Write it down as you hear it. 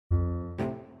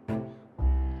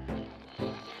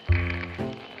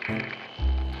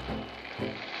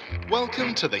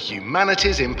Welcome to the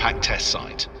Humanities Impact Test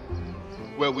Site,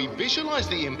 where we visualize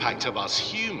the impact of us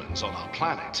humans on our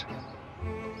planet.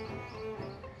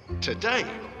 Today,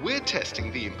 we're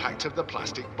testing the impact of the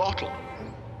plastic bottle.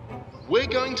 We're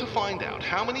going to find out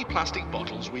how many plastic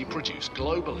bottles we produce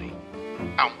globally,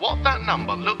 and what that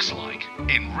number looks like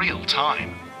in real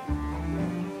time.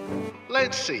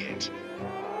 Let's see it.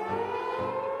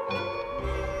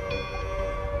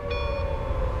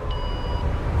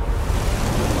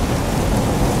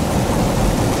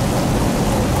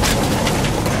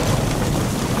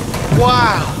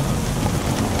 Wow!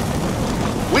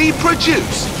 We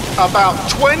produce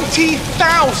about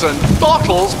 20,000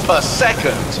 bottles per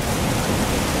second.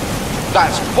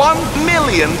 That's 1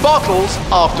 million bottles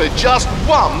after just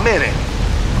 1 minute.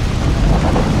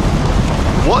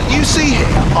 What you see here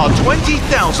are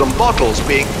 20,000 bottles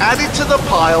being added to the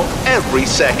pile every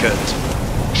second,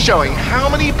 showing how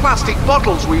many plastic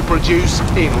bottles we produce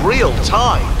in real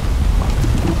time.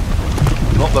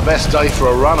 Not the best day for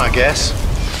a run, I guess.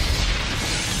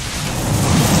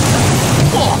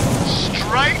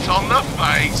 Straight on the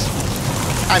face.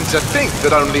 And to think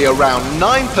that only around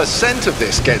 9% of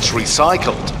this gets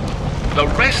recycled. The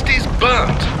rest is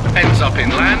burnt, ends up in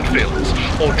landfills,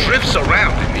 or drifts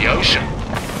around in the ocean.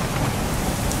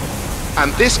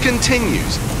 And this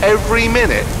continues every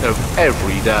minute of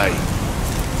every day.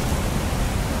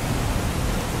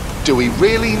 Do we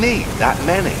really need that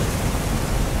many?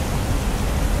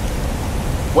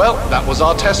 Well, that was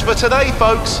our test for today,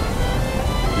 folks.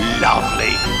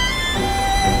 Lovely.